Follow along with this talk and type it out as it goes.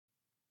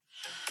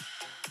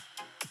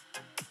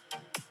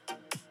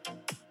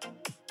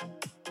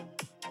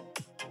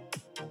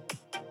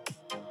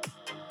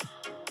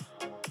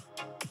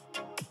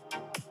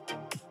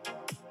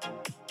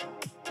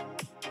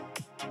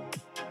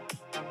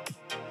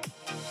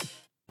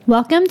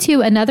Welcome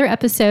to another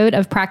episode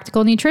of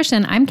Practical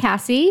Nutrition. I'm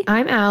Cassie.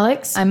 I'm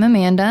Alex. I'm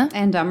Amanda.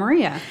 And I'm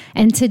Maria.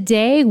 And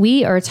today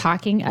we are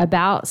talking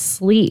about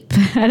sleep.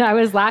 And I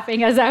was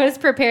laughing as I was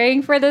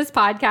preparing for this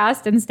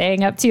podcast and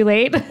staying up too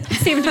late. It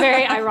seemed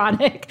very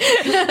ironic.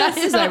 That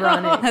is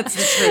ironic. That's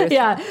the truth.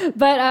 Yeah.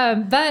 But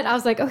I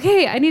was like,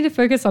 okay, I need to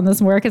focus on this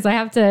more because I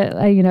have to,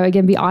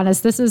 again, be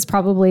honest. This is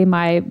probably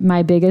my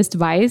biggest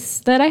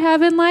vice that I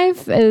have in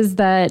life is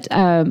that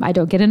I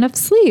don't get enough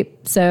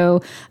sleep.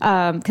 So,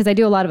 because I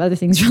do a lot of other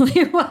things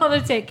really well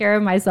to take care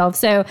of myself.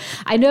 So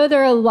I know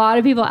there are a lot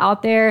of people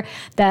out there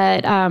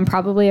that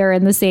probably are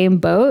in the same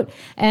boat.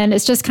 And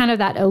it's just kind of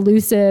that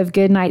elusive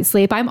good night's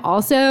sleep. I'm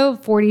also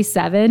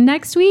 47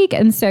 next week.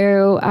 And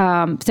so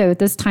at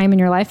this time in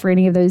your life, for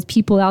any of those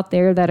people out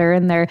there that are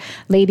in their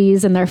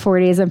ladies and their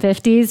 40s and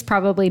 50s,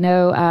 probably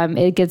know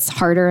it gets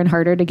harder and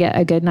harder to get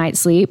a good night's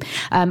sleep.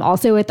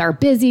 Also with our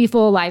busy,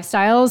 full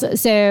lifestyles.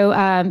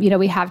 So,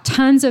 we have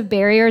tons of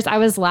barriers. I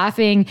was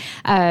laughing.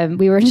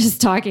 We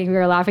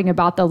were laughing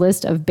about the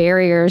list of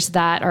barriers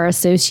that are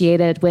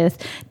associated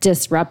with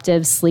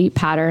disruptive sleep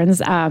patterns.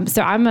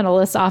 So I'm going to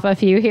list off a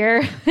few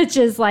here, which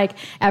is like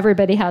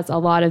everybody has a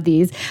lot of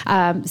these.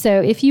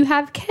 So if you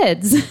have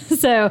kids,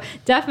 so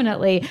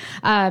definitely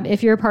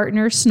if your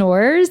partner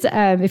snores,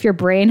 if your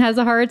brain has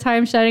a hard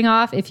time shutting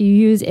off, if you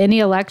use any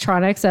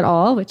electronics at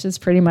all, which is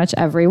pretty much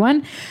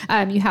everyone,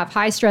 you have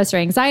high stress or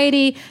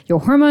anxiety, your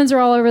hormones are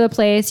all over the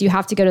place, you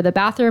have to go to the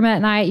bathroom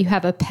at night, you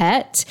have a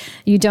pet,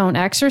 you don't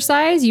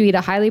exercise, you eat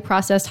a highly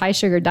processed high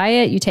sugar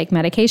diet, you take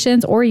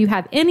medications, or you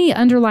have any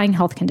underlying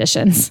health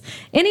conditions.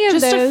 Any of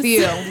Just those a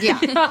few.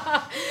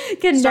 Yeah.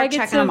 can Start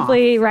checking them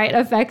negatively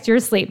affect your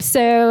sleep.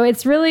 So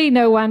it's really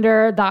no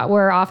wonder that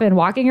we're often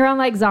walking around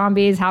like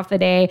zombies half the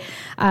day,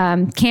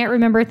 can't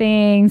remember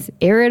things,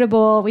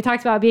 irritable. We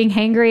talked about being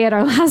hangry at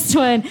our last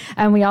one.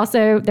 And we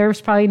also,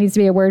 there's probably needs to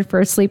be a word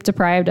for sleep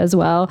deprived as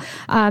well.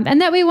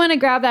 And that we want to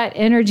grab that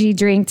energy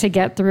drink to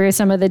get through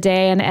some of the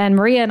day. And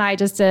Maria and I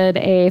just did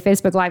a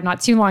Facebook Live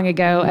not too long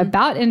ago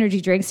about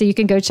energy drinks. So you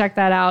can go check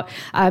that out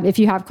if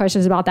you have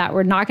questions about that.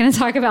 We're not going to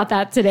talk about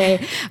that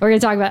today. We're going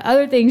to talk about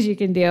other things you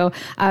can do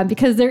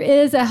because there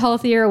is a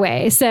healthier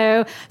way.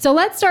 So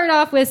let's start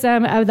off with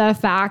some of the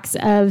facts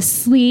of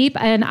sleep,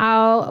 and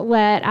I'll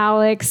let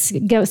Alex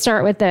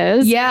start with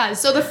those. Yeah.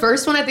 So the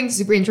first one I think is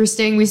super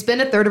interesting. We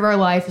spend a third of our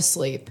life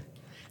asleep.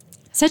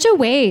 Such a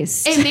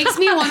waste. It makes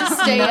me want to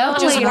stay up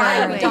Just later.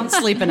 worry. Don't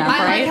sleep enough,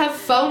 I right? have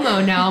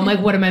FOMO now. I'm like,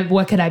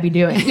 what could I be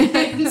doing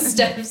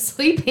instead of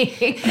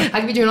sleeping? I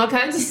could be doing all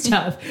kinds of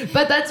stuff.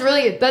 But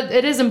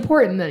it is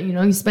important that,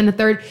 you spend a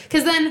third,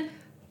 because then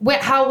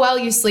how well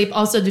you sleep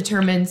also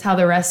determines how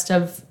the rest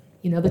of,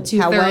 the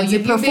 2/3 well you of you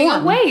being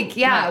perform. awake.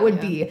 Yeah, it would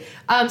be.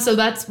 So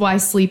that's why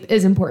sleep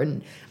is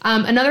important.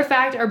 Another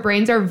fact, our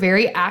brains are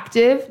very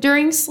active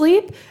during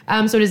sleep.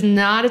 So it is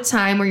not a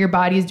time where your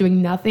body is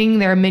doing nothing.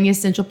 There are many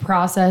essential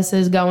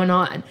processes going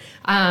on.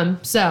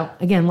 So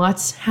again,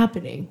 lots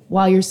happening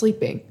while you're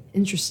sleeping.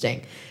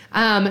 Interesting.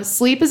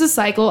 Sleep is a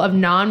cycle of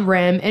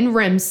non-REM and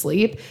REM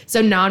sleep.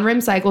 So non-REM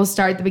cycles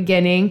start at the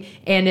beginning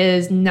and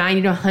is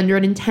 90 to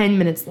 110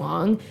 minutes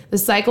long. The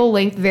cycle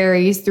length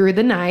varies through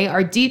the night.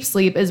 Our deep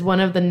sleep is one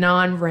of the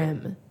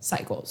non-REM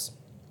cycles.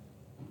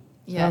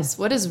 Yes.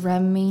 What does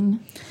REM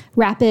mean?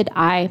 Rapid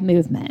eye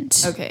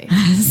movement. Okay.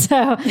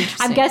 So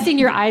I'm guessing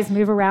your eyes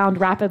move around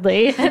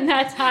rapidly in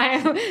that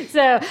time.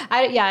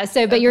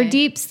 But your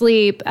deep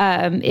sleep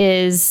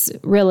is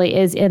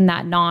in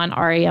that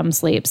non-REM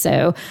sleep.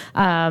 So,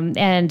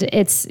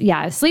 and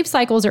sleep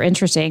cycles are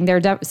interesting. They're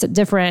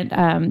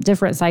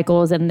different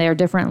cycles and they're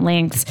different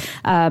lengths.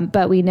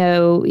 But we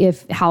know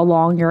how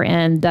long you're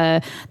in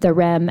the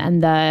REM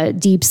and the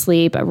deep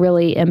sleep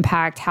really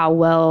impact how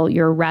well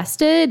you're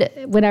rested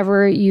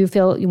whenever you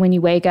feel when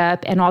you wake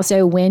up, and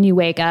also when you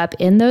wake up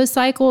in those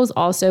cycles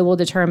also will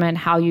determine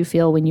how you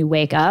feel when you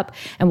wake up.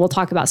 And we'll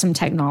talk about some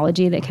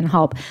technology that can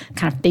help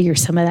kind of figure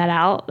some of that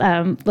out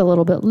a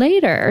little bit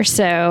later.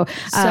 So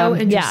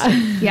interesting.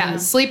 Yeah.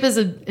 Sleep is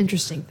an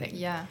interesting thing.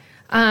 Yeah.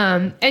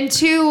 And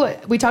two,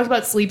 we talked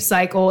about sleep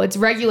cycle. It's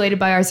regulated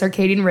by our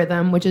circadian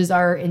rhythm, which is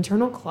our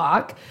internal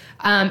clock.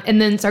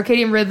 And then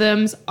circadian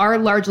rhythms are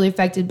largely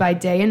affected by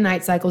day and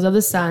night cycles of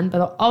the sun,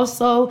 but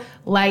also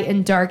light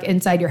and dark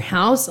inside your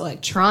house,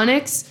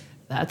 electronics.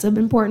 That's an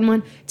important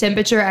one.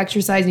 Temperature,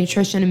 exercise,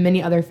 nutrition, and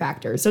many other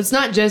factors. So it's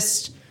not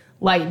just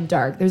light and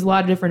dark. There's a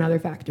lot of different other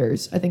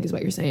factors, I think is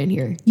what you're saying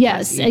here.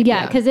 Yes.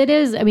 Yeah. Because it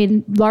is,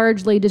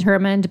 largely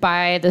determined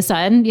by the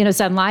sun,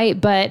 sunlight,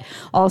 but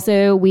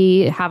also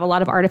we have a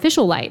lot of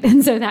artificial light.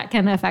 And so that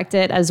can affect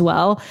it as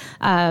well.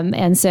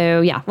 And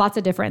so, lots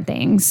of different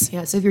things.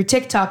 Yeah. So if you're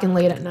TikToking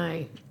late at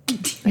night,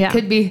 it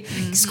could be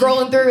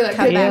scrolling through, that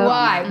could be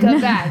why.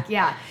 Come back.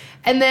 Yeah.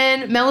 And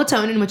then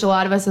melatonin, which a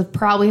lot of us have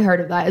probably heard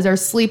of that, is our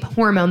sleep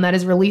hormone that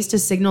is released to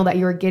signal that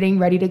you're getting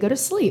ready to go to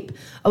sleep,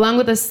 along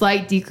with a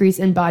slight decrease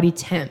in body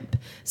temp.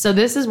 So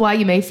this is why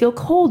you may feel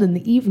cold in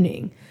the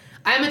evening.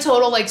 I'm a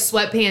total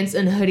sweatpants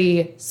and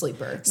hoodie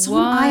sleeper. So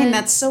am I, and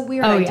that's so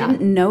weird. I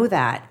didn't know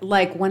that.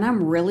 When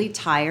I'm really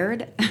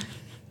tired,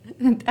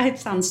 I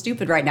sound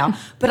stupid right now,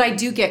 but I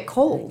do get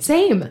cold.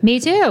 Same. Me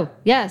too.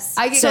 Yes.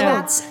 I get so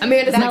that's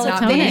Amanda's like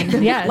not me.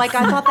 melatonin. Yes. Like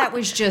I thought that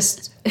was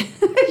just.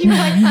 You're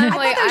like, I thought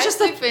that was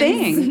just a sleep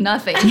thing. in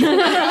nothing, or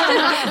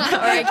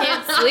I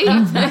can't sleep.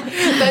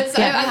 That's,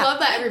 I love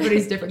that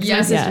everybody's different. 'Cause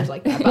my sister's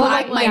like that. Well,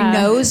 like my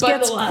nose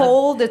gets Bundle up.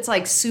 cold. It's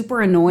like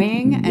super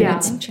annoying, and Yeah.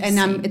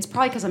 it's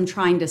probably because I'm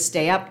trying to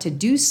stay up to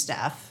do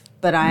stuff,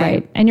 but I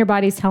right. And your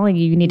body's telling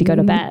you need to go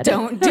to bed.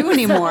 don't do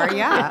anymore.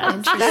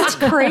 Yeah, that's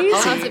crazy.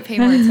 I'll have to pay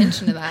more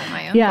attention to that in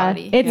my own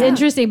body. It's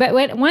interesting.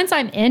 But once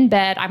I'm in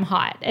bed, I'm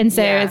hot. And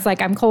so Yeah. it's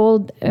like I'm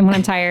cold and when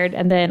I'm tired,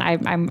 and then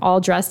I'm all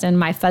dressed in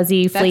my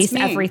fuzzy fleece, me.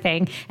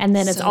 everything. And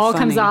then it So all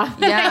comes funny. off.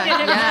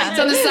 It's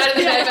on the side of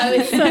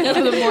the bed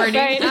in the morning.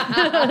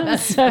 Right.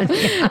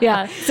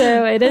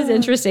 So it is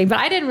interesting. But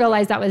I didn't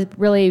realize that was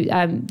really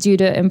due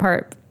to in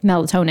part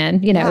melatonin,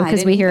 Yeah, I because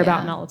we didn't- hear yeah.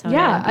 about melatonin.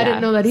 Yeah, I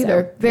didn't know that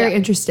either. Very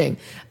interesting.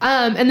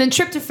 And then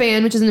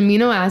tryptophan, which is an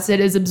amino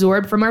acid, is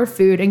absorbed from our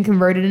food and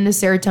converted into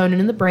serotonin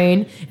in the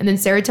brain. And then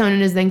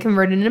serotonin is then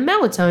converted into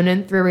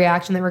melatonin through a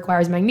reaction that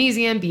requires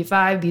magnesium,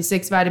 B5,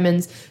 B6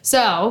 vitamins.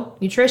 So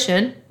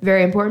nutrition,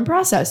 very important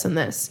process in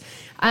this.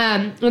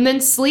 And then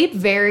sleep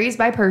varies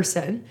by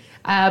person,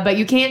 but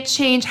you can't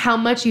change how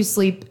much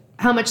sleep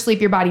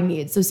your body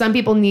needs. So some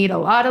people need a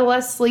lot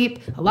less sleep.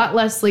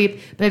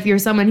 But if you're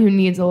someone who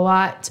needs a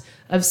lot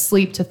of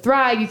sleep to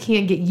thrive, you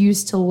can't get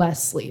used to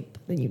less sleep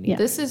than you need.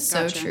 This is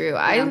so Gotcha. true.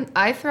 Yeah.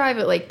 I thrive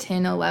at like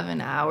 10, 11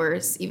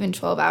 hours, even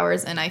 12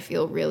 hours, and I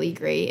feel really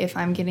great. If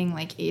I'm getting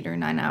like 8 or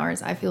 9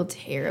 hours, I feel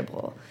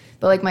terrible.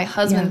 But like my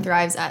husband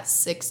thrives at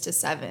 6 to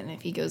 7.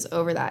 If he goes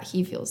over that,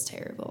 he feels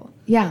terrible.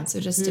 Yeah. So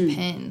it just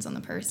depends on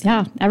the person.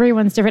 Yeah,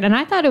 everyone's different. And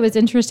I thought it was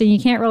interesting. You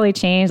can't really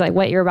change like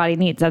what your body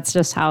needs. That's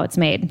just how it's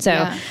made.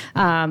 So,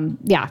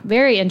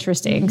 very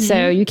interesting.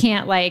 So you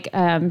can't like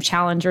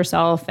challenge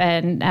yourself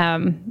and,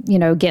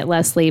 get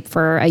less sleep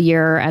for a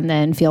year and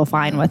then feel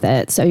fine with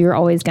it. So you're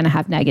always going to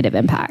have negative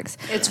impacts.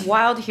 It's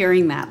wild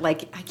hearing that.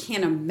 Like I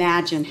can't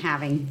imagine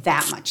having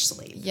that much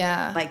sleep.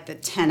 Yeah. Like the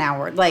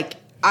 10-hour. Like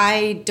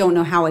I don't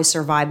know how I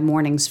survived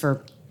mornings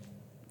for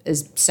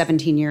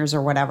 17 years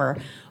or whatever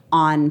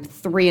on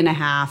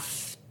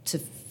 3.5 to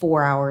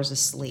 4 hours of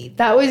sleep.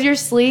 That was your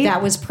sleep?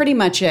 That was pretty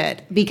much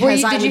it.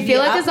 Because Did you feel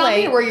like a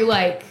zombie, or were you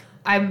like,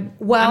 I'm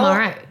all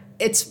right?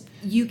 It's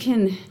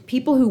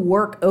people who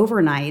work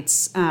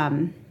overnights,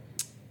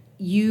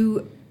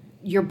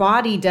 your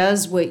body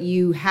does what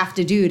you have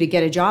to do to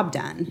get a job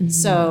done. Mm-hmm.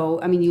 So,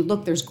 I mean,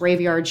 there's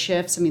graveyard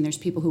shifts. I mean, there's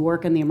people who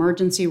work in the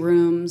emergency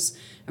rooms,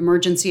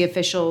 emergency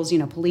officials,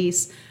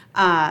 police.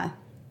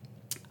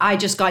 I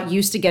just got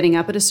used to getting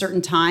up at a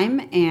certain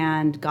time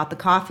and got the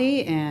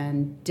coffee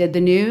and did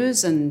the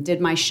news and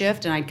did my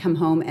shift, and I'd come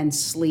home and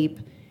sleep.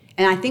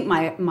 And I think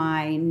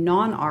my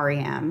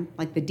non-REM,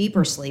 like the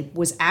deeper sleep,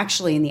 was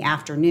actually in the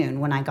afternoon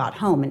when I got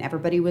home and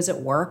everybody was at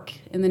work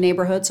in the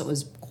neighborhood, so it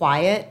was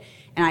quiet.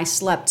 And I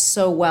slept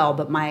so well,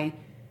 but my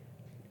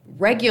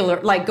regular,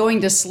 like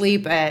going to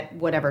sleep at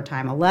whatever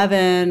time,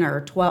 11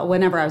 or 12,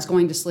 whenever I was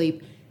going to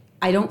sleep,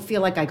 I don't feel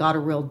like I got a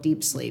real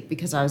deep sleep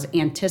because I was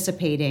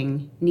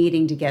anticipating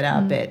needing to get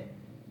up at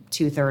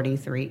 2:30,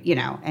 3,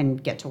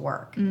 and get to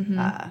work.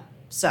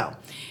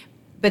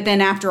 But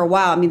then after a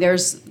while, I mean,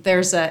 there's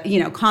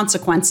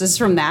consequences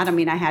from that. I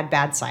mean, I had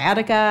bad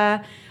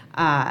sciatica.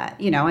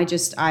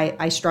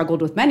 I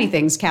struggled with many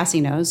things,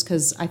 Cassie knows,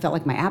 because I felt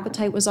like my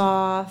appetite was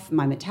off,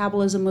 my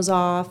metabolism was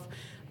off.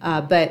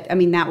 But I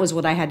mean, that was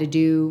what I had to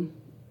do,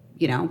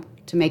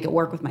 to make it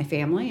work with my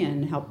family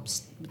and help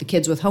the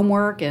kids with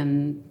homework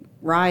and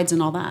rides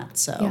and all that.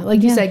 So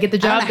like you said, get the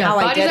job done.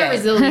 Bodies are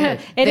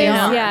resilient. It is,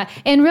 yeah.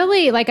 And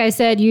really, like I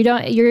said,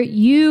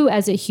 you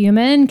as a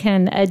human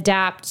can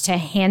adapt to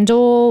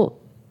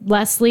handle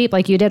less sleep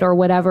like you did or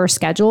whatever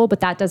schedule, but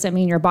that doesn't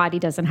mean your body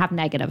doesn't have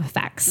negative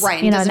effects.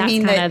 Right. It doesn't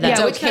mean that it's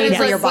okay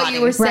for your body. What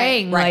you were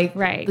saying,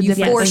 right. You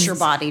force your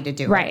body to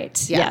do it.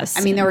 Right. Yeah. Yes.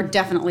 I mean, there were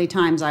definitely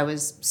times I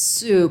was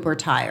super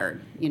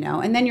tired,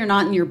 and then you're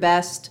not in your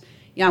best.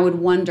 I would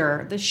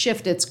wonder, the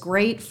shift, it's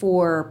great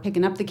for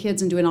picking up the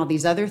kids and doing all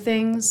these other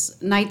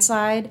things night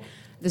side.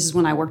 This is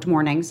when I worked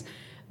mornings.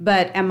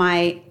 But am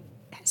I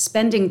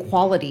spending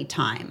quality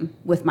time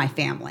with my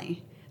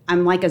family?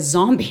 I'm like a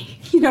zombie.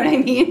 You know what I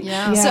mean?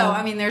 Yeah. So,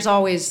 I mean, there's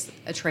always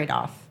a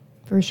trade-off.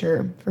 For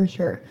sure.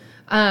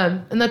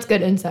 And that's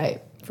good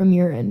insight from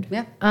your end.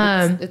 Yeah,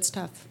 it's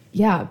tough.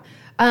 Yeah.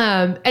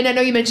 And I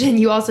know you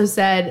mentioned, you also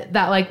said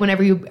that like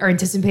whenever you are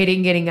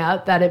anticipating getting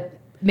up, that it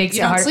makes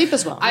you it don't hard. sleep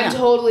as well. I'm Yeah.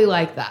 totally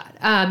like that.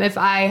 If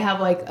I have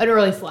like an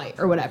early flight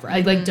or whatever,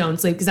 I like don't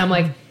sleep because I'm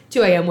like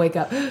 2 a.m. wake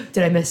up. Did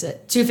I miss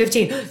it?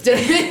 2:15. Did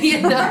I?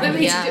 You know what I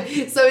mean?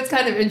 Yeah. So it's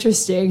kind of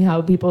interesting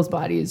how people's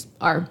bodies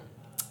are.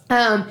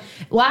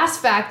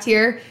 Last fact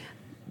here,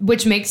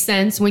 which makes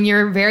sense: when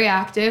you're very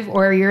active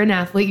or you're an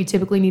athlete, you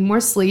typically need more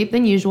sleep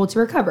than usual to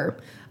recover.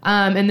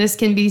 And this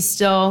can be this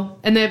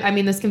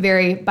can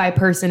vary by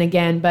person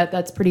again, but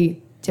that's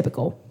pretty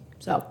typical.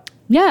 So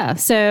Yeah.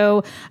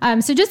 So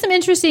just some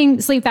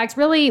interesting sleep facts.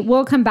 Really,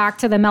 we'll come back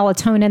to the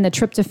melatonin, the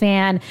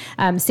tryptophan,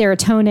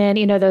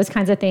 serotonin, those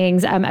kinds of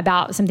things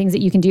about some things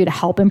that you can do to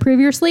help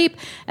improve your sleep.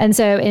 And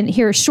so in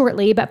here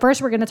shortly, but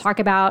first we're going to talk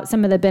about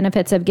some of the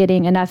benefits of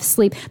getting enough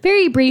sleep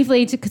very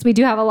briefly because we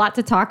do have a lot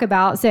to talk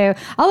about. So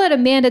I'll let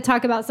Amanda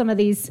talk about some of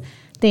these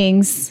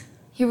things.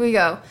 Here we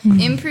go.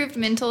 Improved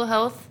mental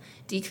health,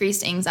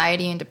 decreased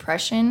anxiety and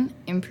depression,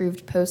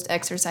 improved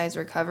post-exercise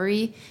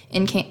recovery,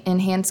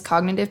 enhanced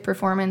cognitive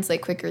performance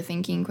like quicker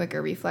thinking, quicker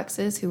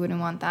reflexes. Who wouldn't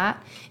want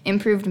that?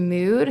 Improved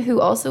mood.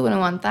 Who also wouldn't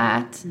want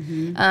that?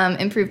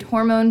 Improved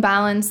hormone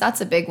balance.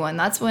 That's a big one.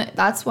 That's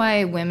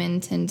why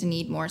women tend to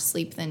need more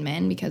sleep than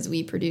men, because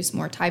we produce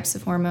more types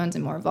of hormones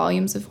and more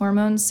volumes of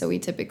hormones. So we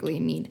typically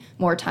need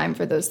more time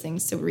for those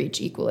things to reach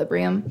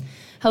equilibrium.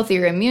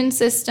 Healthier immune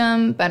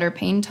system, better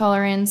pain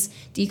tolerance,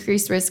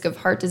 decreased risk of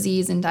heart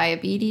disease and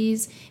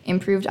diabetes,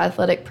 improved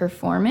athletic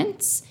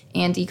performance,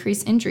 and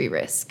decreased injury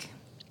risk.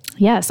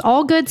 Yes,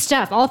 all good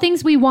stuff, all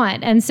things we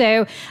want. And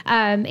so,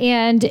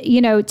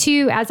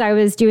 too, as I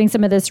was doing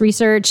some of this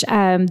research,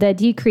 the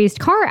decreased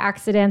car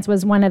accidents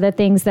was one of the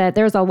things that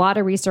there's a lot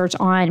of research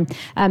on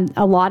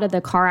a lot of the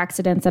car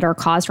accidents that are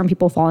caused from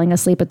people falling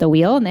asleep at the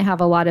wheel. And they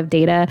have a lot of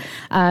data.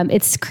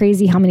 It's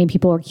crazy how many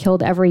people are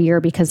killed every year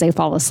because they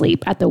fall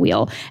asleep at the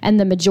wheel. And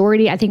the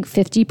majority, I think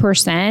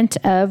 50%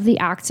 of the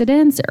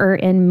accidents are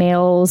in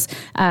males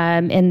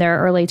in their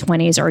early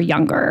 20s or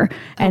younger.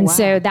 And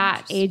so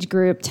that age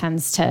group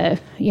tends to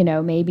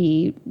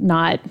maybe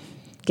not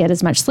get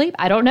as much sleep,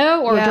 I don't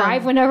know, or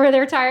drive whenever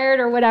they're tired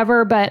or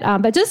whatever,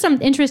 but just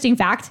some interesting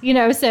fact,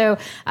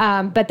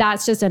 but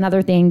that's just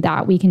another thing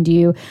that we can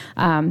do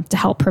to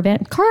help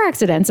prevent car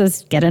accidents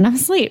is get enough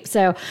sleep.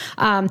 So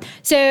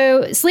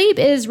sleep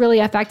is really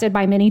affected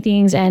by many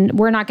things, and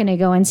we're not going to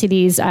go into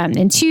these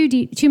in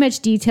too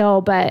much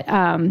detail, but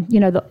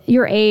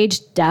your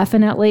age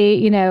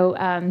definitely,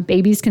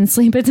 babies can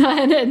sleep a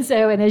ton,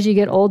 and as you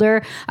get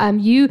older,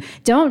 you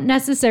don't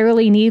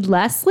necessarily need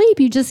less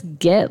sleep, you just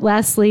get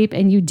less sleep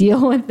and you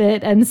deal with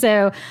it. And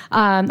so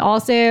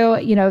also,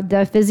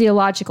 the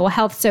physiological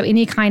health. So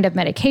any kind of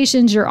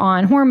medications you're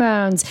on,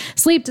 hormones,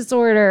 sleep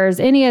disorders,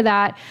 any of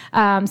that,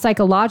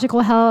 psychological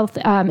health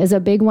is a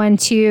big one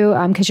too,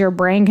 because your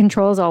brain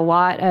controls a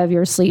lot of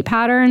your sleep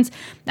patterns.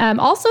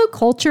 Also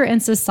culture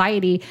and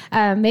society.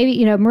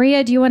 Maybe,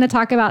 Maria, do you want to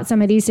talk about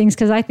some of these things?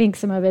 Because I think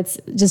some of it's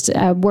just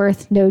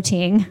worth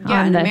noting.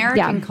 Yeah, in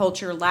American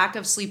culture, lack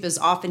of sleep is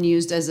often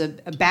used as a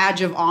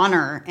badge of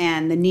honor,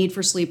 and the need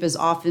for sleep is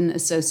often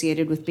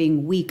associated with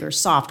being weak or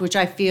soft, which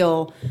I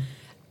feel,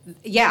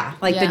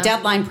 the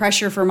deadline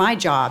pressure for my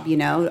job,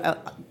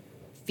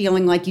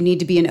 feeling like you need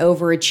to be an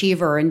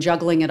overachiever and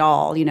juggling it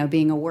all,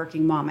 being a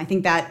working mom. I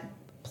think that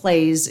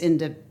plays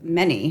into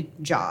many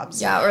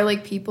jobs. Yeah, or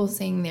like people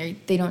saying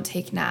they don't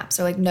take naps,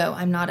 or like, no,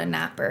 I'm not a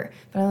napper.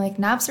 But I'm like,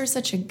 naps are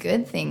such a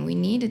good thing. We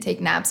need to take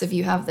naps if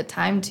you have the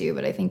time to,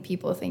 but I think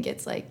people think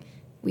it's like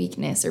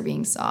weakness or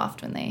being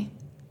soft when they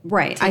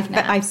Right.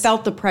 I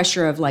felt the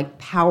pressure of like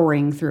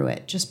powering through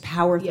it. Just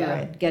power through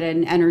it. Get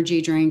an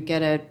energy drink,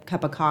 get a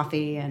cup of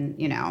coffee, and,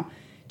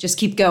 just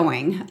keep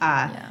going.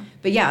 But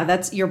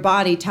that's your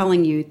body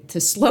telling you to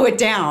slow it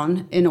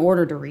down in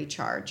order to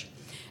recharge.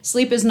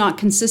 Sleep is not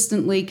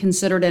consistently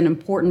considered an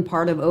important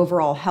part of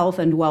overall health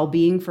and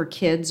well-being for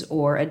kids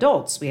or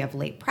adults. We have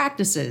late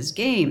practices,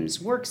 games,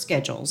 work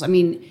schedules. I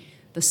mean,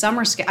 the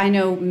summer I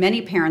know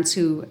many parents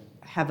who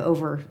have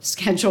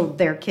overscheduled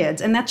their kids,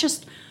 and that's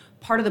just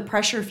part of the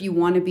pressure if you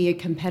want to be a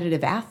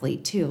competitive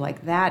athlete too.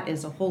 Like that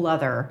is a whole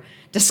other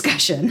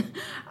discussion.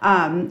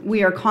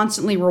 We are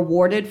constantly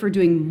rewarded for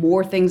doing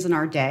more things in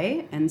our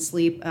day, and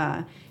sleep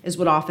is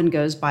what often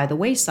goes by the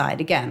wayside.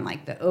 Again,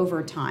 like the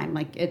overtime,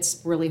 like it's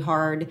really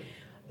hard.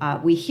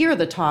 We hear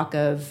the talk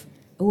of,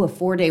 a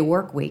 4-day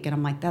work week. And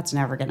I'm like, that's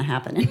never going to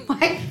happen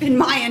in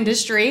my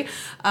industry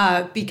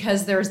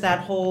because there's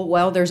that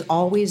whole, there's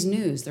always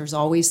news. There's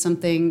always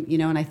something,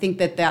 and I think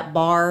that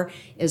bar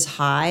is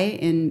high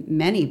in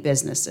many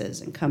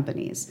businesses and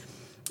companies.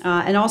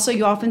 And also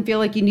you often feel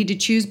like you need to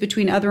choose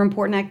between other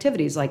important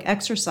activities like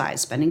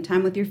exercise, spending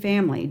time with your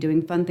family,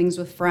 doing fun things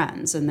with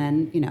friends, and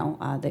then,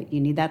 that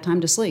you need that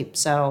time to sleep.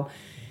 So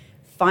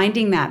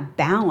finding that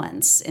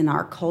balance in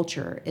our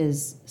culture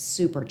is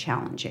super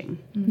challenging.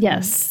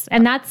 Yes.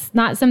 And that's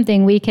not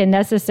something we can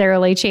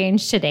necessarily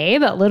change today,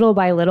 but little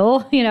by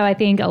little, I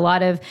think a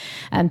lot of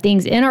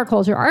things in our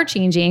culture are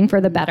changing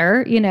for the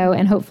better,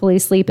 and hopefully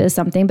sleep is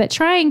something, but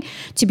trying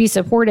to be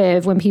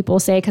supportive when people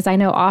say, because I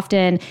know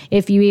often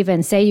if you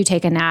even say you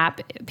take a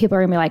nap, people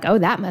are gonna be like, oh,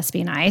 that must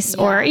be nice.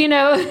 Yeah.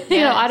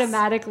 Or,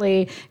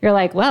 automatically you're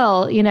like,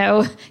 well,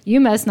 you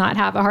must not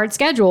have a hard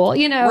schedule,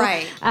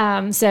 Right.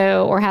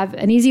 Or have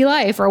an easy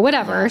life or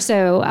whatever.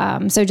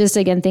 Yeah. So just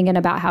again, thinking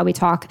about how we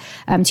talk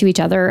to each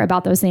other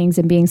about those things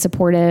and being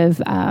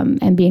supportive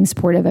and being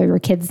supportive of your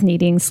kids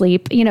needing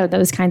sleep,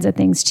 those kinds of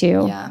things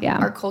too. Yeah.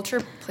 Our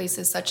culture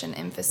places such an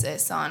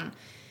emphasis on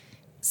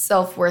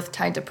self-worth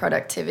tied to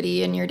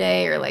productivity in your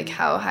day or like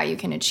how you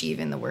can achieve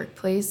in the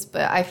workplace.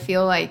 But I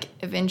feel like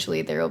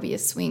eventually there will be a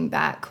swing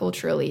back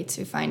culturally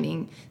to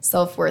finding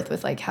self-worth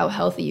with like how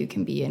healthy you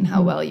can be and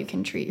how well you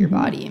can treat your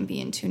body and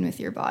be in tune with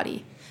your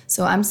body.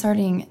 So I'm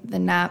starting the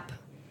nap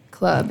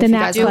club. The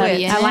nap club.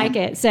 I like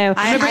it. So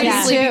I'm gonna bring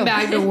a sleeping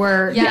bag to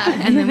work.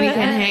 And then we can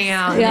hang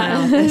out.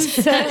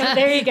 So,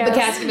 there you go. The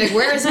cat's gonna be like,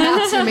 "Where's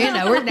Max and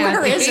Amanda? We're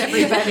napping. Where is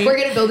everybody? We're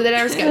gonna build it at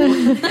our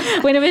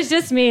schedule." When it was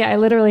just me, I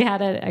literally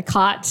had a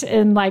cot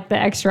in like the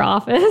extra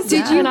office.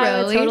 Did you and I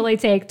would really? totally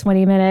take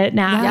 20-minute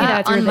nap.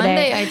 Yeah, through on the Monday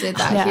day. I did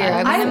that here.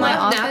 I went in my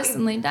love office napping.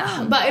 and laid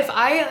down. But if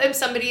I am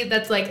somebody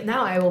that's like,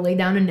 now I will lay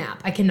down and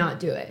nap, I cannot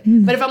do it.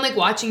 But if I'm like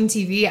watching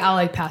TV, I'll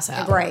like pass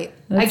out. Right.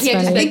 I can't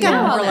just funny. I think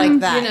I'm more like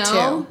that you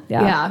know? too.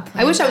 Yeah.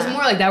 I wish I was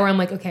more like that where I'm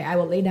like, okay, I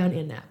will lay down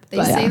and nap.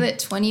 They say that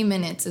 20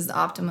 minutes is the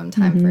optimum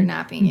time for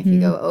napping. If you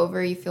go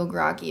over, you feel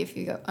groggy. If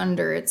you go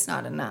under, it's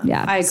not enough.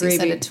 Yeah. I So agree. you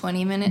set a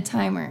 20-minute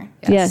timer.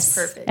 Yes.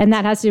 Perfect. And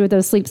that has to do with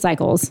those sleep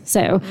cycles.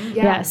 So,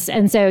 yes.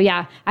 And so,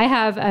 I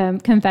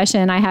have,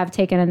 confession, I have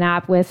taken a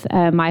nap with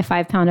my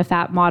 5 pound of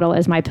fat model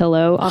as my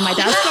pillow on my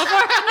desk before.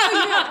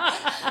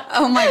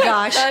 Oh my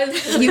gosh.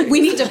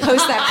 We need to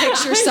post that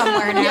picture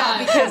somewhere now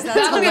because that's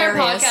That'll be our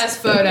hilarious. podcast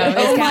photo.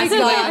 Oh my Cassie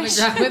laying on the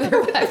gosh. ground with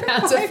her 5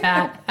 pounds of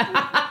fat.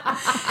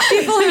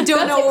 People who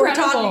don't know what we're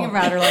incredible. talking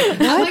about are like, I'm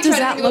what like does trying to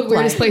that think of look the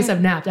weirdest like? place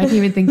I've napped. I can't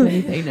even think of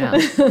anything now.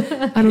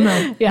 I don't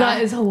know. Yeah.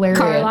 That is hilarious.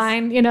 Car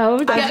line, I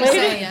was gonna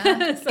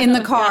say, In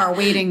the car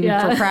waiting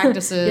for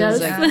practices,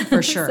 Yes.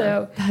 for sure.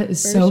 So, That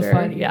is for so sure.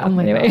 funny. Yeah. Oh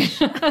my Anyway,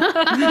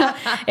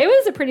 gosh. it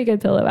was a pretty good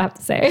pillow, I have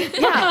to say.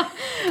 Yeah.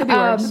 Could be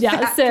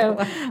worse.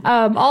 So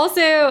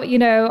also,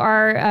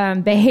 our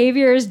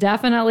behaviors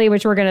definitely,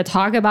 which we're going to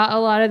talk about a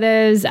lot of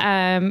those,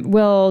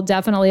 will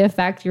definitely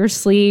affect your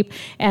sleep,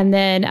 and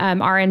then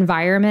our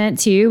environment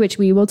too, which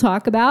we will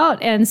talk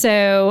about. And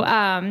so,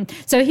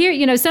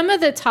 here, some of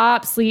the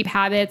top sleep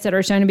habits that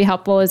are shown to be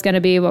helpful is going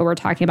to be what we're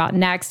talking about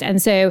next.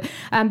 And so,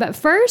 but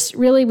first,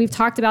 really, we've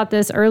talked about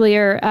this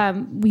earlier.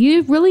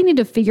 You really need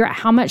to figure out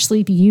how much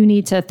sleep you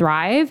need to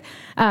thrive.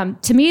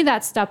 To me,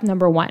 that's step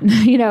number one.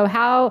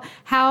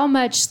 How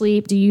much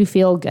sleep do you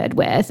feel good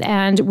with?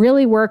 And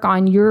really work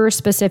on your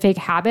specific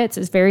habits.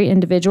 It's very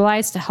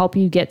individualized to help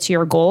you get to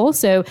your goal.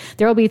 So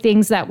there will be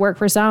things that work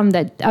for some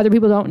that other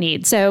people don't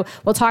need. So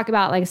we'll talk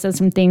about, like I said,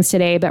 some things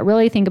today, but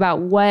really think about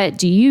what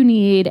do you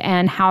need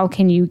and how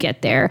can you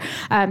get there?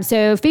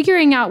 So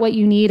figuring out what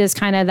you need is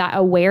kind of that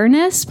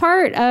awareness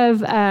part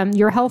of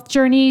your health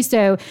journey.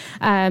 So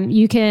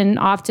you can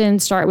often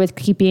start with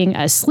keeping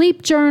a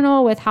sleep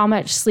journal with how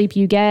much sleep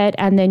you get,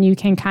 and then you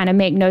can kind of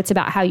make notes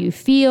about how you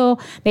feel,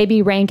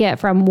 maybe rank it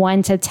from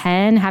 1 to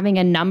 10, having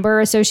a number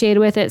associated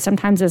with it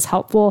sometimes is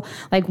helpful.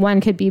 Like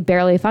 1 could be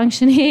barely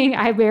functioning,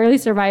 I barely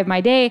survived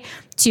my day,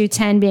 to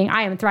 10 being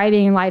I am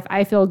thriving in life,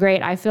 I feel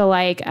great, I feel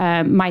like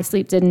my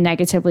sleep didn't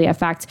negatively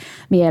affect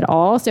me at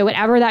all. So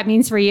whatever that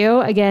means for you,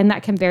 again,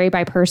 that can vary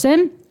by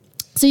person.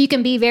 So you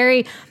can be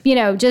very,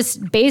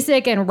 just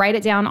basic and write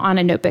it down on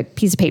a notebook,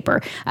 piece of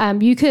paper.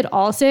 You could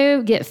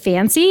also get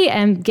fancy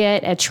and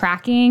get a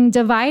tracking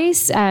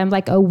device,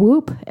 like a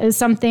Whoop is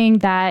something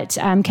that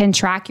can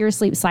track your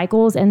sleep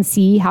cycles and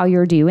see how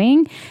you're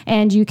doing.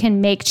 And you can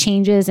make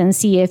changes and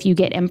see if you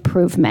get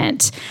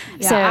improvement.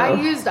 Yeah,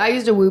 So I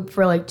used a Whoop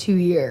for like 2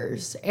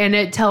 years, and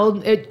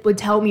it would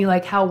tell me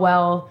like how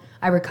well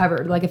I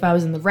recovered. Like if I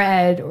was in the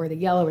red or the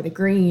yellow or the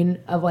green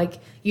of like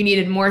you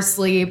needed more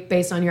sleep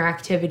based on your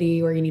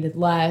activity or you needed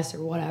less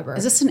or whatever.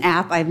 Is this an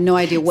app? I have no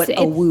idea what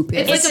a Whoop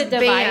is. It's like a a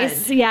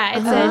device. band.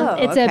 Yeah,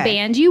 it's a okay.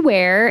 band you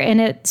wear, and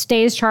it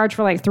stays charged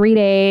for like 3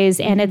 days.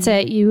 And it's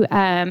you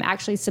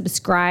actually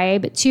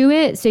subscribe to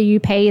it, so you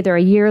pay either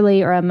a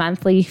yearly or a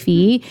monthly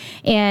fee,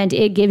 and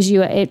it gives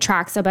you it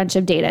tracks a bunch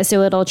of data.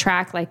 So it'll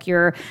track like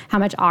how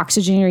much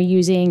oxygen you're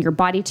using, your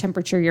body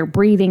temperature, your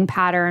breathing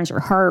patterns, your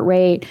heart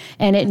rate,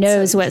 and it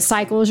knows what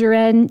cycles you're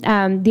in.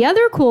 The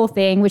other cool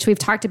thing, which we've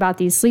talked about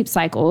these sleep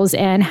cycles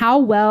and how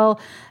well,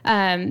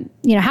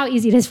 how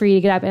easy it is for you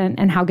to get up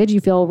and how good you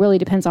feel really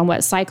depends on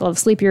what cycle of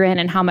sleep you're in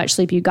and how much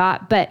sleep you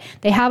got. But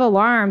they have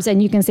alarms,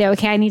 and you can say,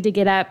 okay, I need to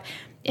get up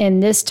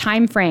in this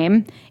time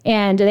frame,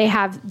 and they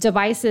have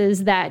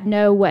devices that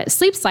know what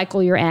sleep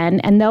cycle you're in,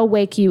 and they'll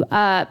wake you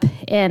up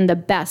in the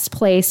best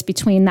place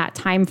between that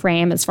time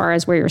frame as far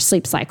as where your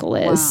sleep cycle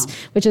is,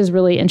 which is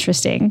really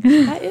interesting.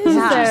 That is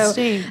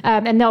interesting.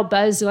 And they'll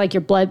buzz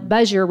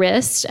your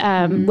wrist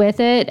with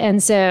it,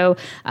 and so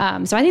I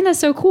think that's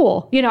so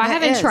cool. I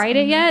haven't tried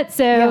it yet,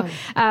 so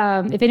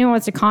if anyone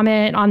wants to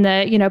comment on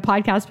the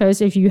podcast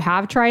post if you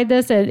have tried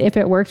this and if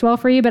it worked well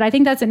for you, but I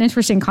think that's an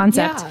interesting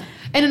concept. Yeah.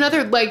 And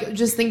another, like,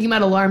 just thinking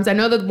about alarms, I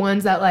know the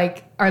ones that,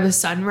 like, are the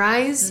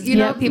sunrise,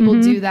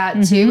 people do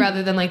that too,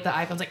 rather than, like, the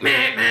iPhone's like,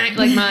 meh, meh,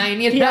 like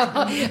mine,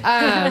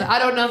 I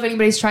don't know if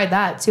anybody's tried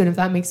that too, and if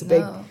that makes a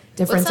big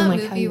difference What's that in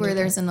like how movie you where wake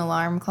there's up. an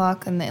alarm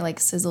clock and it like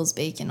sizzles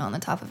bacon on the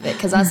top of it?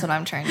 Because that's what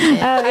I'm trying to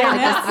get.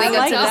 I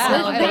like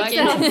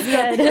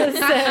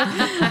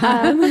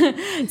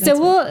that. So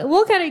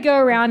we'll kind of go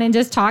around and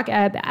just talk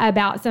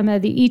about some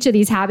of each of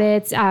these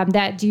habits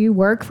that do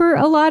work for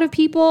a lot of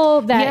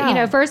people.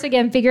 That first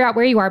again, figure out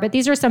where you are. But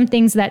these are some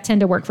things that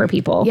tend to work for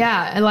people.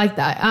 Yeah, I like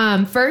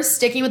that. First,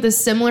 sticking with a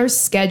similar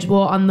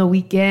schedule on the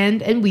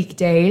weekend and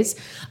weekdays.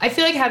 I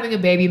feel like having a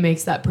baby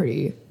makes that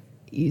pretty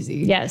easy.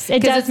 Yes,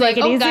 it does make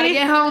it easy. Gotta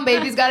get home,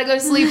 baby's gotta go to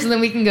sleep, so then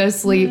we can go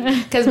sleep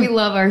because we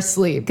love our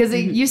sleep. Because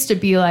it used to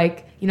be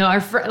like, a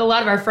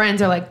lot of our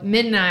friends are like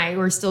midnight,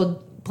 we're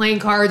still playing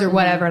cards or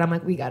whatever, and I'm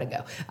like, we gotta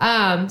go.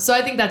 So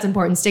I think that's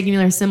important, sticking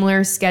to a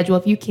similar schedule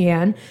if you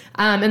can,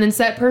 and then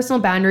set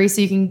personal boundaries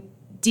so you can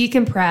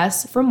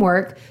decompress from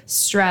work,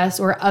 stress,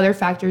 or other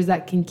factors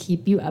that can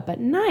keep you up at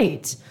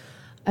night.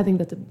 I think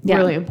that's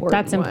really important.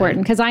 That's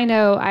important because I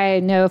know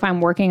if I'm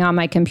working on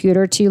my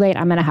computer too late,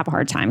 I'm going to have a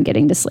hard time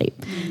getting to sleep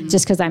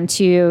just because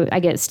I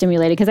get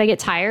stimulated because I get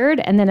tired.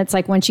 And then it's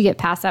like, once you get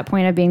past that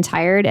point of being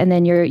tired and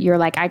then you're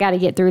like, I got to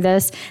get through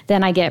this.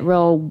 Then I get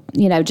real,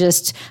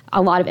 just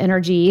a lot of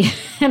energy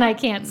and I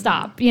can't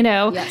stop,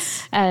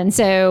 Yes. And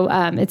so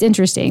it's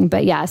interesting,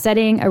 but yeah,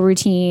 setting a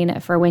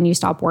routine for when you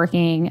stop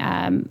working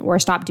or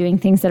stop doing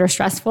things that are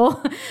stressful,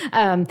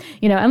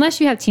 unless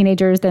you have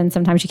teenagers, then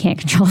sometimes you can't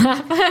control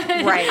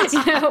that. Right.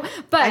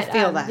 But I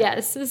feel that.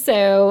 Yes.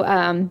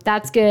 So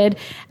that's good.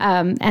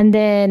 And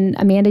then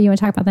Amanda, you want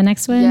to talk about the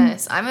next one?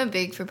 Yes, I'm a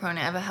big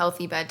proponent of a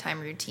healthy bedtime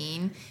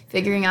routine.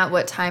 Figuring out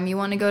what time you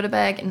want to go to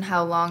bed and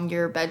how long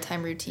your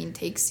bedtime routine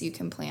takes so you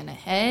can plan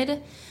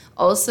ahead.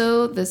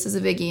 Also, this is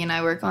a biggie, and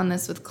I work on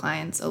this with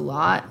clients a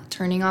lot,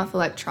 turning off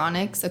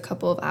electronics a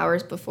couple of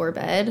hours before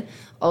bed.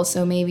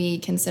 Also, maybe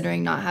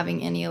considering not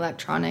having any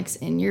electronics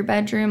in your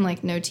bedroom,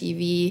 like no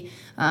TV,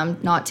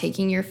 not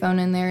taking your phone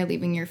in there,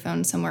 leaving your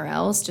phone somewhere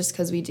else, just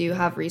because we do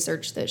have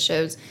research that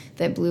shows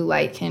that blue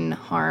light can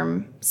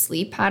harm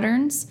sleep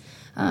patterns.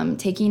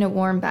 Taking a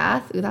warm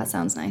bath, ooh, that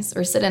sounds nice.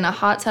 Or sit in a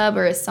hot tub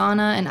or a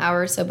sauna an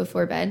hour or so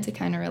before bed to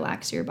kind of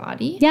relax your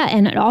body. Yeah,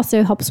 and it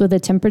also helps with the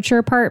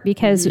temperature part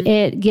because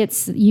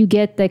you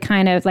get the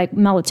kind of like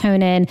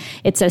melatonin.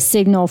 It's a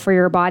signal for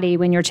your body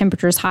when your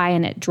temperature is high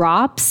and it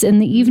drops in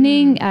the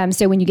evening.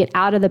 So when you get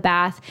out of the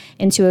bath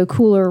into a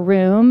cooler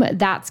room,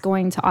 that's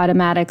going to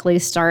automatically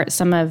start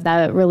some of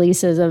the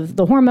releases of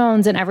the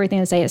hormones and everything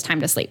to say it's time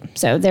to sleep.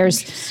 So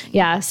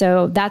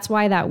so that's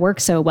why that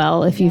works so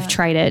well if you've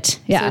tried it.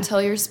 Yeah. So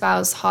tell your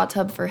spouse hot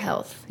tub for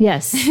health.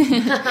 Yes.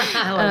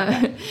 I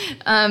love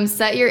that.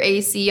 Set your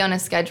AC on a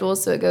schedule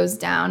so it goes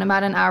down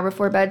about an hour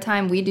before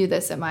bedtime. We do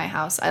this at my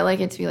house. I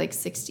like it to be like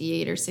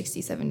 68 or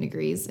 67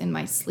 degrees in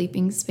my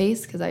sleeping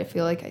space because I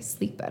feel like I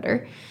sleep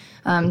better.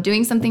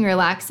 Doing something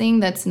relaxing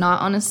that's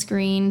not on a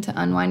screen to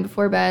unwind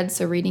before bed.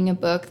 So reading a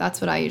book,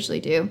 that's what I usually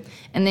do.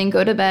 And then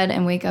go to bed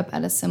and wake up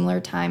at a similar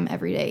time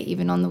every day,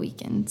 even on the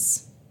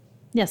weekends.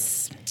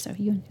 Yes. So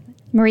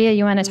Maria,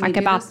 you want to talk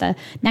about the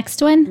next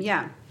one?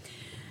 Yeah.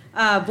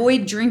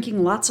 Avoid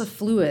drinking lots of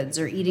fluids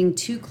or eating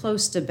too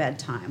close to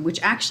bedtime,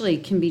 which actually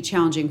can be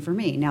challenging for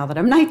me now that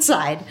I'm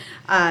nightside.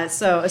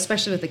 So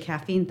especially with the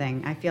caffeine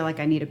thing, I feel like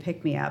I need to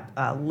pick me up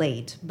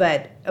late.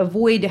 But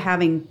avoid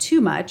having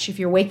too much. If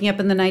you're waking up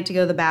in the night to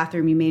go to the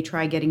bathroom, you may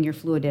try getting your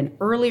fluid in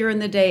earlier in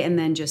the day and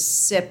then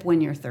just sip when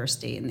you're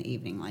thirsty in the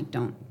evening. Like,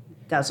 don't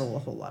guzzle a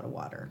whole lot of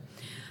water.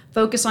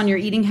 Focus on your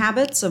eating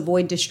habits.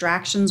 Avoid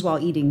distractions while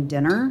eating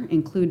dinner.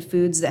 Include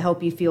foods that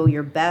help you feel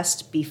your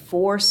best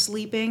before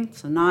sleeping.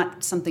 So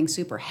not something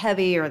super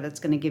heavy or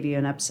that's going to give you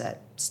an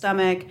upset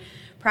stomach.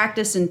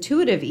 Practice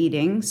intuitive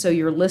eating. So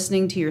you're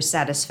listening to your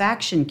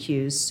satisfaction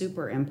cues.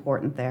 Super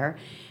important there.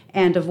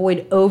 And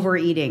avoid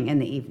overeating in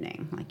the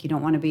evening. Like, you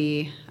don't want to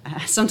be...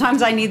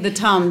 sometimes I need the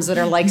Tums that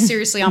are like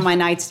seriously on my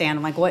nightstand.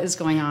 I'm like, what is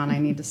going on? I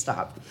need to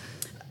stop.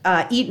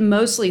 Eat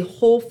mostly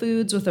whole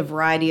foods with a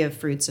variety of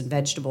fruits and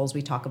vegetables.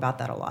 We talk about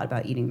that a lot,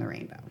 about eating the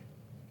rainbow.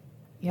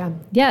 Yeah.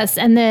 Yes.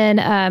 And then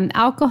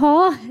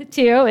alcohol,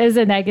 too, is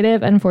a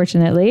negative,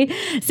 unfortunately.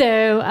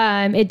 So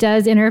it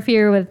does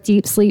interfere with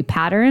deep sleep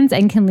patterns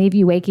and can leave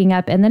you waking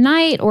up in the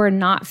night or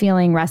not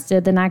feeling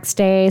rested the next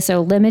day.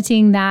 So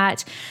limiting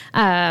that,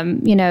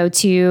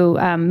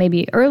 to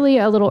maybe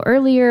a little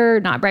earlier,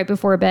 not right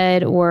before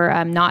bed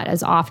or not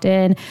as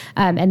often.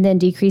 And then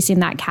decreasing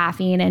that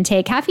caffeine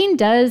intake. Caffeine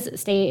does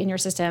stay in your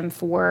system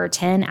for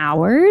 10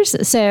 hours.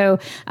 So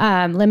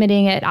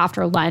limiting it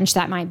after lunch,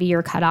 that might be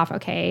your cutoff.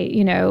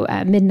 Okay,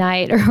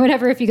 midnight or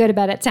whatever if you go to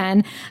bed at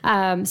 10.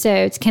 So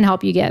it can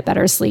help you get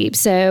better sleep.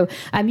 So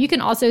you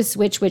can also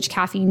switch which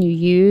caffeine you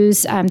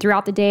use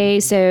throughout the day.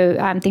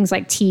 So things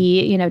like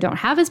tea, don't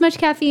have as much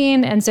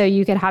caffeine. And so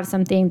you could have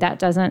something that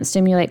doesn't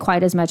stimulate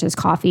quite as much as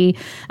coffee.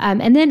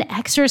 And then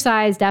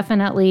exercise,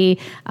 definitely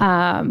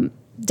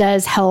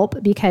does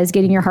help because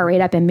getting your heart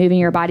rate up and moving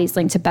your body is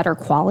linked to better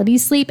quality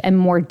sleep and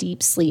more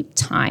deep sleep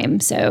time.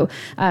 So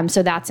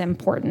that's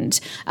important.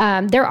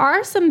 There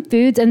are some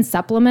foods and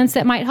supplements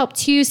that might help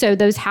too. So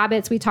those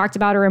habits we talked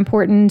about are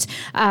important.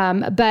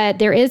 But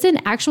there is an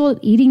actual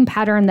eating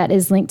pattern that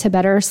is linked to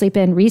better sleep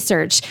in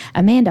research.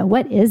 Amanda,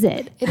 what is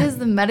it? It is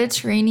the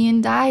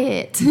Mediterranean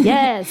diet.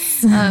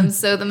 Yes.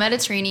 So the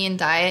Mediterranean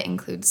diet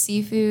includes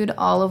seafood,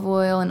 olive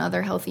oil, and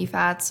other healthy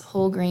fats,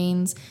 whole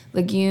grains,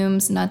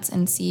 legumes, nuts,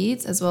 and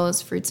seeds, as well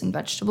as fruits and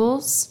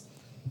vegetables.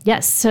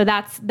 Yes, so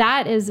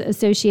that is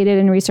associated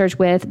in research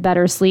with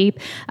better sleep,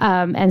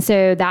 and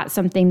so that's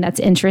something that's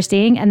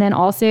interesting. And then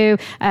also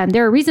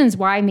there are reasons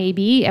why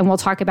maybe, and we'll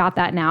talk about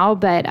that now.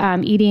 But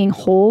eating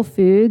whole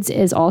foods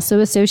is also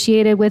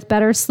associated with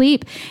better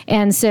sleep,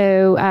 and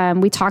so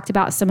we talked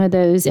about some of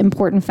those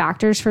important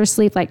factors for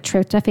sleep, like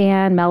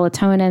tryptophan,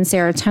 melatonin,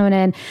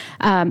 serotonin,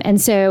 and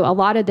so a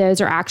lot of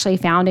those are actually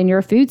found in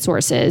your food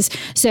sources.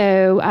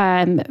 So,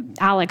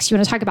 Alex, you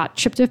want to talk about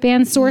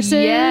tryptophan sources?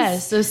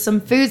 Yes, so some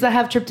foods that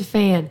have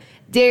tryptophan: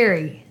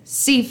 dairy,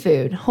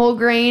 seafood, whole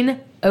grain,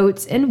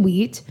 oats and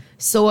wheat,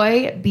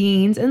 soy,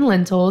 beans and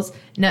lentils,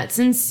 nuts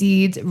and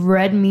seeds,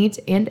 red meat,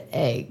 and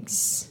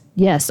eggs.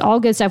 Yes, all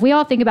good stuff. We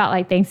all think about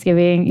like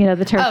Thanksgiving,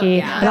 the turkey.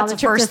 yeah. And all That's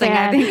the the first thing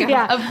I think of.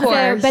 Yeah, Of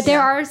course. but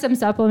there are some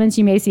supplements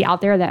you may see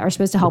out there that are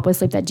supposed to help with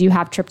sleep that do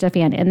have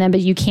tryptophan in them,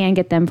 but you can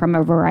get them from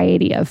a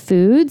variety of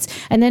foods.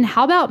 And then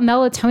how about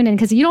melatonin?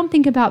 Because you don't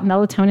think about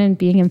melatonin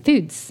being in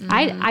foods.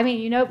 I mean,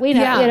 we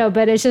know, Yeah.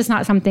 but it's just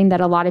not something that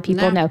a lot of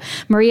people know.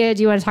 Maria,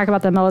 do you want to talk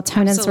about the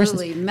melatonin sources?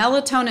 Absolutely.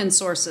 Melatonin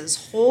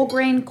sources: whole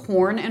grain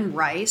corn and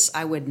rice.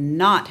 I would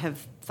not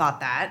have thought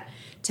that.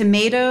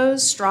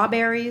 Tomatoes,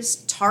 strawberries,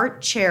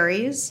 tart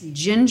cherries,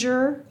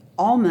 ginger,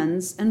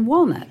 almonds, and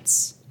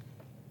walnuts.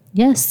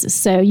 Yes,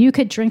 so you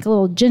could drink a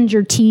little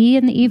ginger tea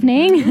in the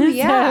evening.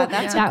 Yeah,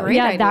 that's a great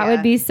idea. That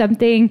would be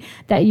something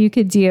that you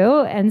could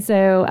do. And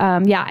so,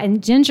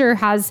 and ginger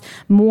has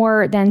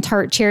more than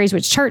tart cherries,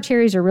 which tart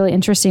cherries are really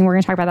interesting. We're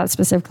going to talk about that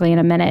specifically in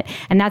a minute.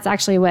 And that's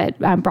actually what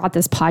brought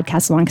this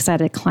podcast along, because I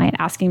had a client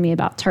asking me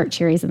about tart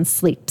cherries and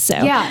sleep. So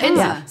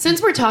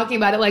Since we're talking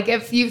about it, like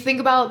if you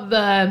think about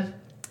the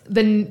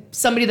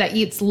somebody that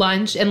eats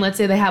lunch and let's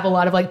say they have a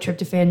lot of like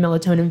tryptophan,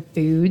 melatonin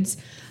foods,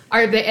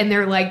 and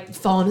they're like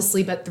falling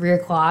asleep at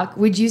 3:00,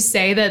 would you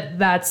say that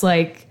that's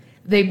like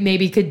they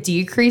maybe could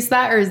decrease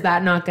that, or is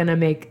that not going to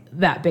make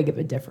that big of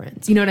a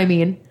difference? You know what I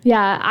mean?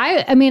 Yeah,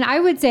 I mean, I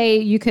would say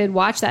you could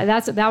watch that.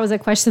 That was a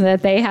question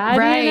that they had,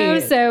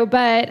 right? So,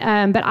 but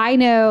I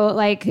know,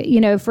 like,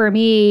 for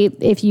me,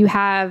 if you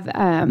have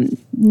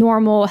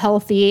normal,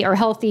 healthy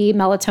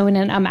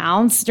melatonin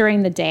amounts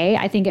during the day,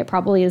 I think it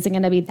probably isn't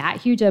going to be that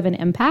huge of an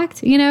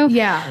impact.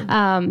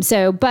 Yeah.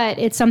 But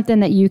it's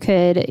something that you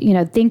could,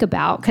 think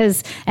about,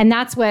 and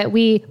that's what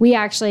we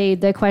actually,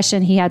 the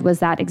question he had was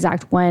that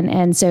exact one,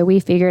 and so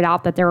we figured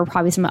out that there were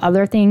probably some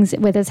other things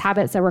with his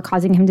habits that were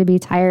causing him to be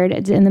tired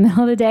in the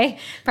middle of the day.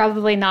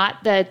 Probably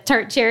not the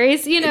tart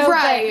cherries,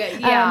 Right,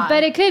 yeah.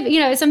 But it could,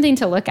 it's something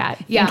to look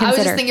at. Yeah, and I was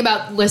consider. just thinking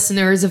about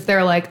listeners if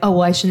they're like, oh,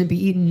 well, I shouldn't be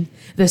eating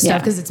this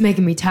stuff because it's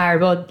making me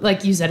tired. Well,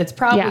 like you said, it's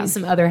probably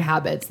some other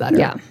habits that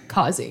are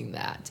causing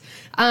that.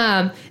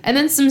 And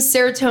then some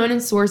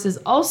serotonin sources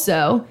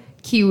also: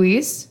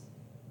 kiwis,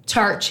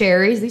 tart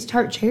cherries. These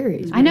tart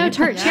cherries. I know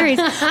tart cherries.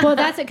 Well,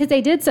 that's it, because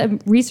they did some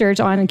research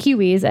on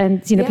kiwis,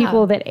 and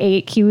people that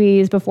ate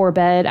kiwis before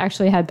bed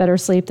actually had better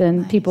sleep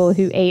than people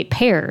who ate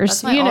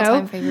pears. That's my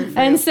all-time favorite fruit.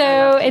 And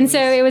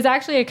so it was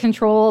actually a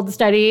controlled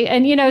study,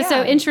 and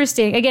so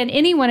interesting. Again,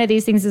 any one of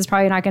these things is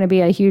probably not going to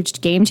be a huge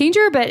game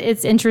changer, but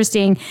it's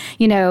interesting.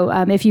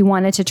 If you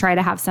wanted to try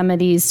to have some of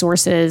these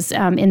sources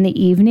in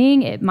the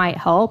evening, it might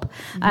help.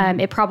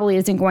 It probably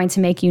isn't going to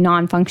make you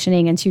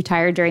non-functioning and too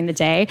tired during the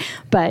day,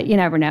 but you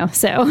never know.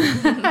 So,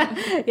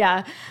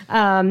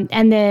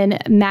 and then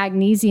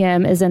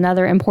magnesium is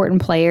another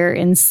important player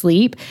in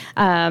sleep.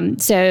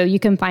 So you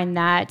can find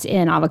that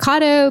in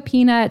avocado,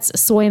 peanuts,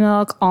 soy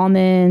milk,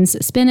 almonds,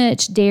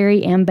 spinach,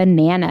 dairy, and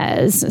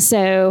bananas.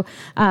 So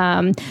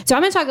I'm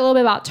going to talk a little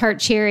bit about tart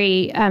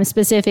cherry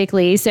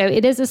specifically. So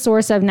it is a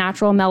source of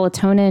natural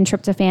melatonin,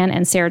 tryptophan,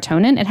 and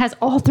serotonin. It has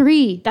all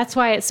three. That's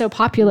why it's so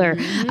popular.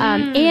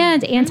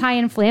 And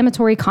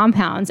anti-inflammatory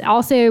compounds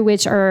also,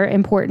 which are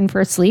important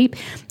for sleep.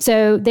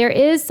 So there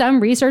is some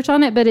research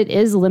on it, but it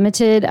is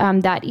limited,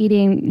 that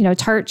eating,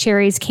 tart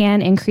cherries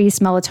can increase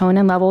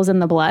melatonin levels in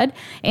the blood,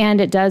 and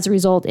it does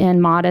result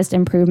in modest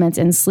improvements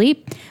in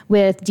sleep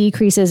with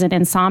decreases in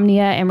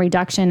insomnia and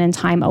reduction in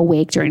time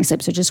awake during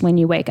sleep. So just when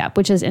you wake up,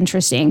 which is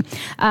interesting.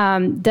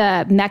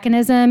 The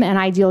mechanism and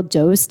ideal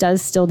dose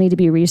does still need to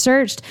be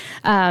researched,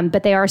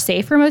 but they are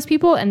safe for most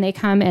people, and they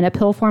come in a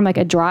pill form, like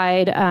a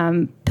dried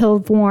pill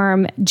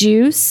form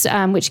juice,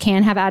 which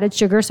can have added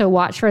sugar. So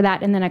watch for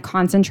that. And then a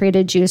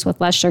concentrated juice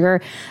with less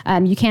sugar.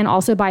 You can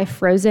also buy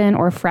frozen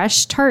or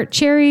fresh tart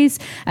cherries.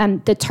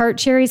 The tart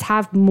cherries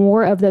have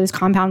more of those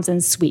compounds than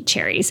sweet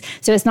cherries.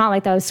 So it's not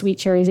like those sweet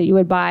cherries that you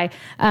would buy.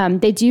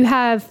 They do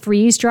have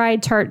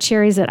freeze-dried tart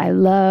cherries that I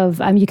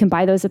love. You can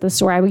buy those at the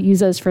store. I would use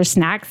those for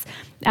snacks.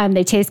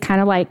 They taste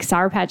kind of like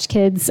Sour Patch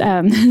Kids. So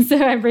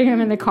I bring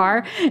them in the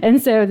car.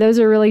 And so those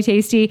are really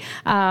tasty.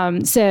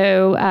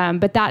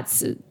 But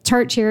that's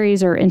tart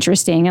cherries are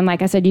interesting. And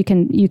like I said, you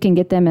can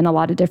get them in a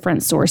lot of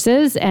different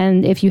sources.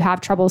 And if you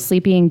have trouble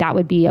sleeping, that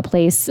would be a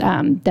place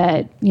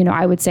that,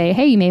 I would say,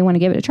 hey, you may want to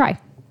give it a try.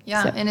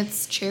 Yeah, So. and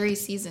it's cherry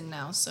season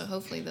now, so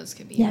hopefully those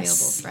could be available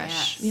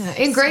fresh. Yeah,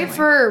 and great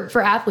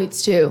for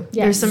athletes too.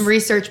 Yes. There's some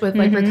research with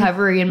like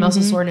recovery and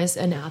muscle soreness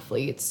in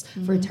athletes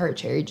for tart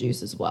cherry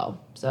juice as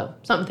well. So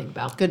something to think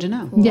about. Good to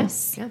know. Cool.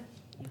 Yes. Yeah.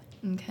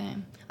 Okay.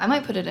 I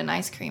might put it in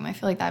ice cream. I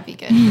feel like that'd be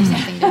good for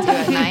something to do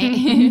at night.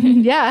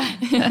 Yeah.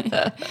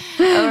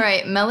 All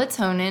right.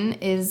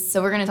 Melatonin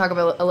so we're going to talk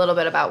about a little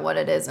bit about what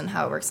it is and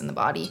how it works in the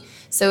body.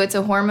 So it's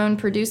a hormone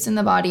produced in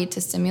the body to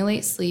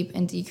stimulate sleep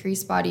and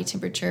decrease body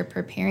temperature,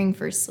 preparing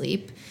for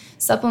sleep.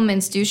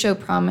 Supplements do show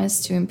promise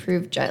to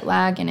improve jet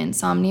lag and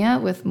insomnia,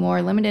 with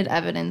more limited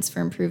evidence for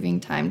improving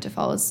time to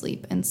fall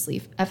asleep and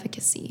sleep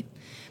efficacy.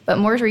 But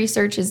more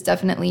research is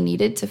definitely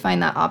needed to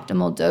find that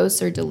optimal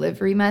dose or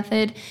delivery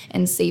method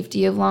and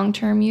safety of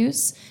long-term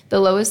use.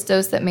 The lowest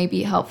dose that may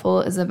be helpful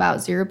is about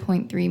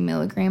 0.3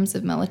 milligrams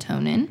of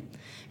melatonin.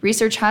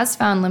 Research has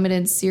found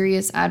limited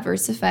serious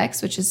adverse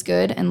effects, which is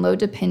good, and low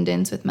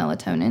dependence with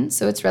melatonin,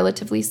 so it's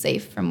relatively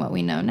safe from what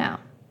we know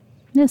now.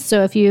 Yes,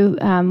 so if you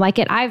like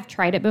it, I've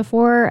tried it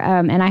before,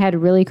 and I had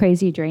really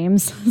crazy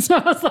dreams. So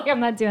I was like,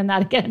 I'm not doing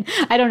that again.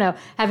 I don't know.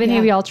 Have any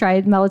of y'all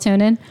tried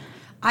melatonin?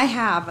 I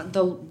have.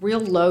 The real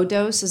low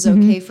dose is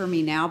okay for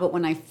me now, but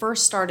when I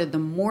first started the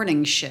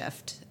morning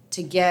shift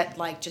to get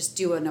just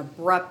do an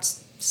abrupt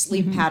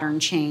sleep pattern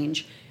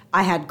change,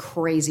 I had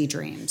crazy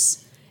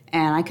dreams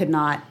and I could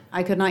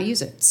not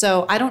use it.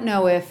 So I don't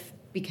know if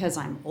because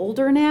I'm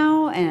older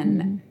now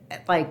and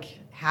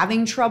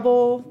having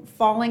trouble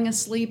falling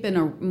asleep in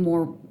a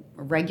more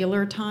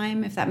regular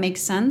time, if that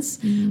makes sense.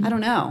 I don't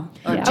know.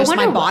 Or just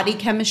my body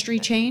chemistry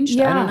changed.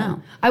 I don't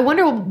know. I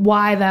wonder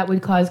why that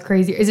would cause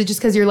crazy. Is it just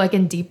because you're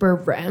in deeper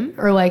REM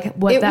or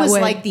what it that was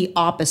would? like the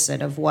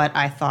opposite of what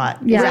I thought.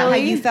 Yeah. Is that how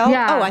Really? you felt?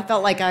 Yeah. Oh, I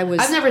felt like I was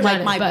I've never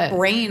done it, my but-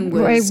 brain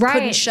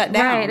couldn't shut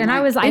down. Right, and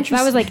I was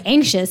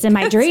anxious in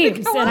my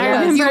dreams, and I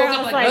remember You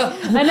woke I up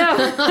was like, I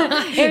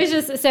know it was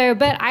just so.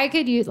 But I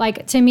could use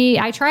to me,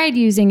 I tried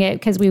using it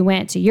because we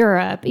went to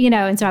Europe,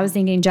 and so I was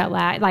thinking jet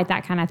lag, like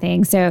that kind of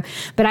thing. So,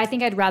 but I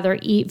think I'd rather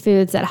eat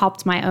foods that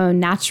helped my own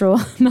natural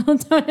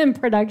melatonin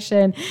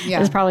production.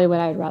 Is probably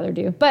what I would rather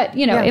do. But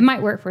it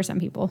might work for some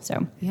people.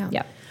 So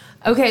yeah.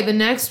 Okay, the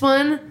next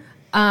one,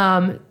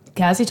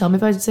 Cassie, tell me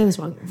if I should say this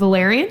one.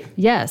 Valerian?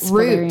 Yes,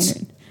 Root.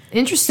 valerian.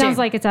 Interesting. Sounds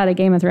like it's out of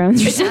Game of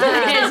Thrones. Yeah,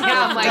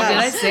 I'm like, did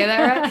I say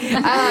that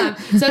right?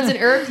 So it's an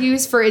herb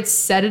used for its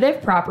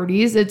sedative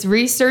properties. Its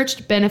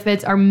researched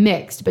benefits are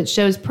mixed, but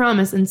shows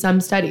promise in some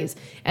studies.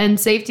 And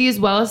safety is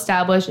well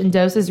established, and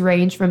doses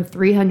range from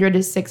 300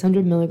 to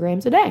 600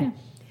 milligrams a day.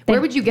 Where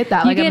would you get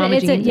that? You At get Mama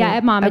it, Jean's?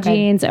 at Mama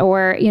Jean's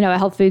or a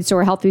health food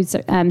store, health food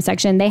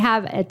section. They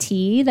have a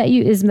tea that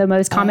is the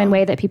most common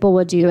way that people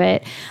will do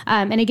it.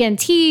 And again,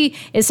 tea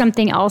is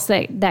something else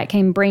that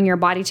can bring your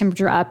body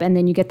temperature up, and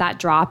then you get that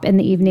drop in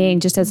the evening,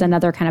 just as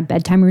another kind of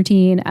bedtime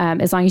routine.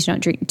 As long as you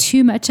don't drink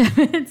too much of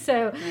it.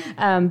 So,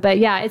 but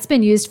yeah, it's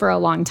been used for a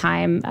long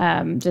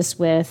time, just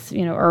with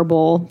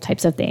herbal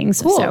types of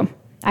things. Cool. So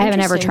I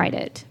haven't ever Interesting. tried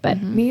it,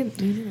 but. Me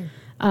neither.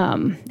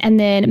 And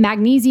then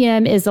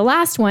magnesium is the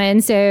last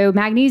one. So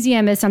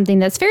magnesium is something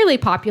that's fairly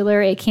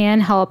popular. It can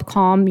help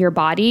calm your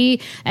body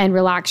and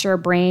relax your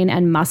brain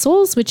and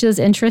muscles, which is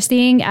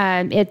interesting.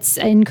 It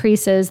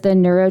increases the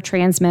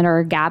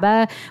neurotransmitter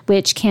GABA,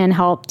 which can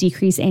help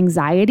decrease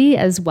anxiety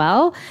as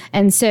well.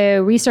 And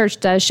so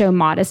research does show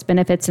modest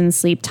benefits in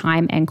sleep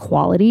time and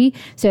quality.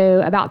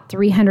 So about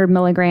 300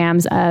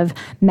 milligrams of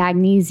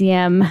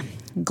magnesium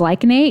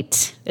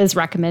glycinate is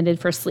recommended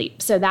for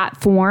sleep. So that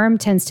form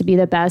tends to be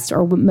the best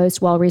or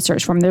most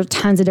well-researched form. There's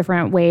tons of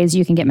different ways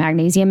you can get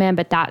magnesium in,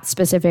 but that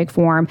specific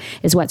form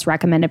is what's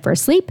recommended for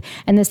sleep,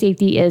 and the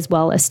safety is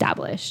well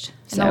established.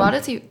 And a lot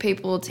of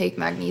people take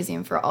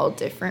magnesium for all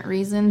different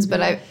reasons,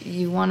 but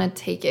you want to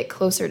take it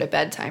closer to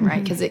bedtime,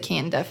 right? Because it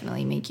can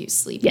definitely make you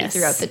sleepy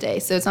throughout the day.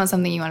 So it's not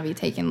something you want to be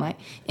taking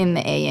in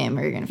the AM,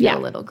 or you're going to feel a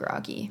little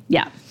groggy.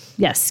 Yeah.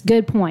 Yes,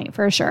 good point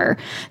for sure.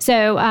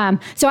 So,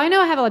 so I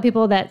know I have a lot of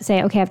people that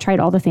say, "Okay, I've tried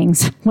all the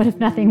things. What if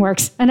nothing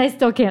works and I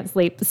still can't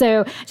sleep?"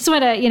 So, just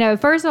want to,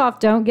 first off,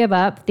 don't give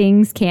up.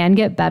 Things can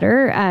get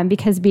better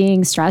because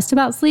being stressed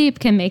about sleep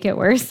can make it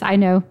worse. I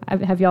know.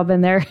 Have y'all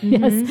been there?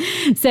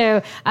 Yes.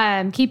 So,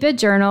 keep a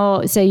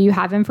journal so you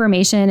have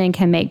information and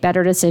can make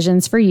better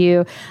decisions for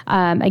you.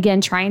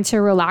 Again, trying to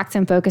relax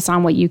and focus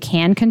on what you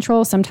can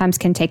control sometimes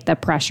can take the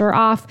pressure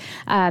off,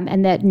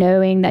 and that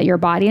knowing that your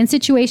body and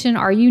situation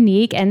are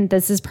unique and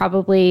this is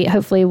probably,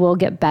 hopefully will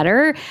get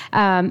better.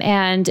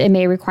 And it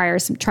may require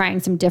trying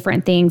some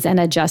different things and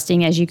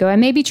adjusting as you go, and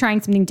maybe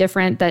trying something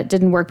different that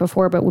didn't work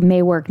before, but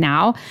may work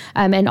now.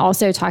 And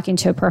also talking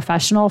to a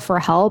professional for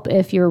help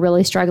if you're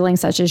really struggling,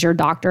 such as your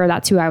doctor.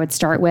 That's who I would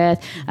start with.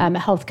 A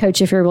health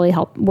coach if you're really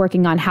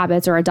working on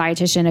habits, or a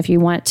dietitian if you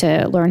want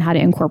to learn how to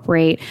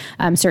incorporate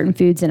certain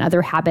foods and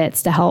other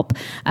habits to help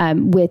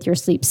with your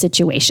sleep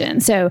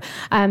situation. So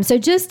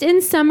just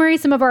in summary,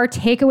 some of our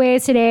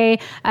takeaways today: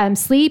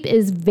 sleep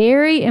is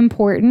very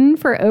important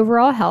for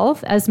overall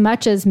health as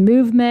much as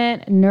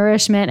movement,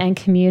 nourishment, and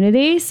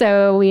community.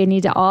 So we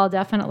need to all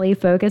definitely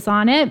focus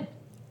on it.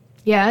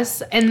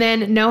 Yes, and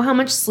then know how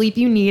much sleep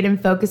you need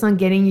and focus on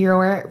getting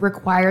your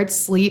required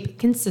sleep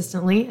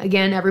consistently.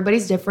 Again,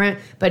 everybody's different,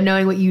 but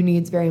knowing what you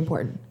need is very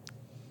important.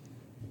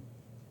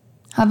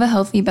 Have a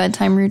healthy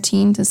bedtime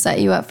routine to set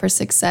you up for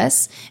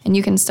success, and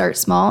you can start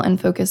small and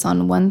focus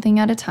on one thing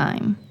at a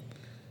time.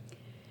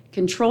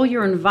 Control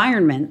your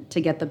environment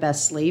to get the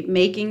best sleep.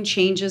 Making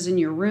changes in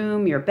your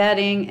room, your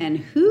bedding, and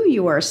who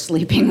you are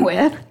sleeping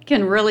with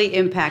can really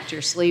impact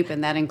your sleep,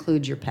 and that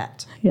includes your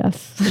pet.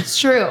 Yes. It's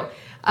true.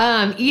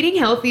 Eating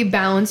healthy,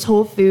 balanced,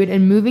 whole food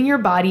and moving your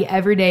body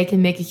every day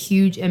can make a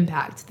huge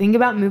impact. Think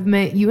about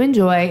movement you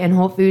enjoy and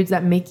whole foods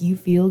that make you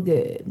feel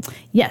good.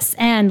 Yes.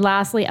 And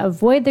lastly,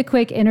 avoid the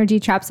quick energy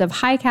traps of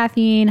high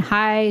caffeine,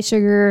 high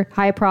sugar,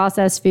 high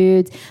processed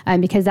foods,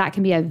 because that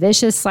can be a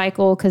vicious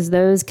cycle, because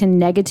those can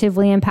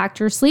negatively impact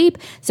your sleep.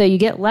 So you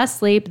get less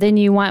sleep, then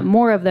you want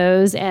more of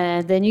those,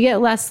 and then you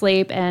get less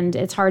sleep, and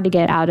it's hard to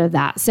get out of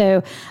that.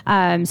 So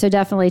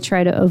definitely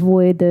try to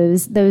avoid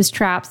those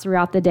traps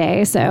throughout the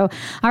day. So,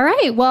 all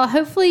right. Well,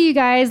 hopefully you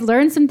guys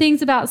learned some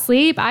things about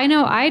sleep. I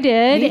know I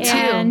did. Me too.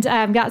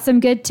 And got some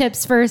good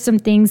tips for some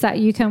things that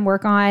you can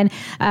work on.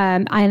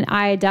 And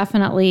I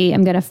definitely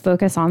am going to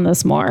focus on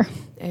this more.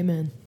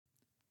 Amen.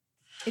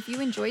 If you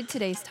enjoyed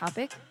today's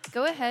topic,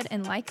 go ahead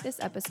and like this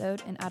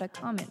episode and add a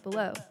comment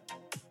below.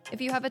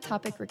 If you have a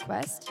topic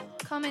request,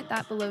 comment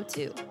that below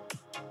too.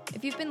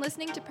 If you've been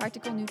listening to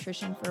Practical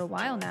Nutrition for a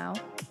while now,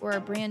 or are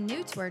brand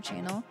new to our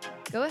channel,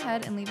 go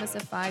ahead and leave us a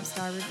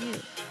 5-star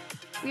review.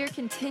 We are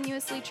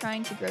continuously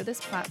trying to grow this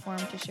platform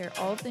to share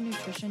all of the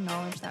nutrition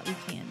knowledge that we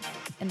can,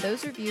 and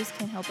those reviews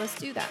can help us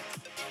do that.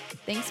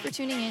 Thanks for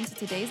tuning in to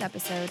today's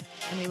episode,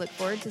 and we look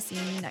forward to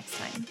seeing you next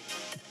time.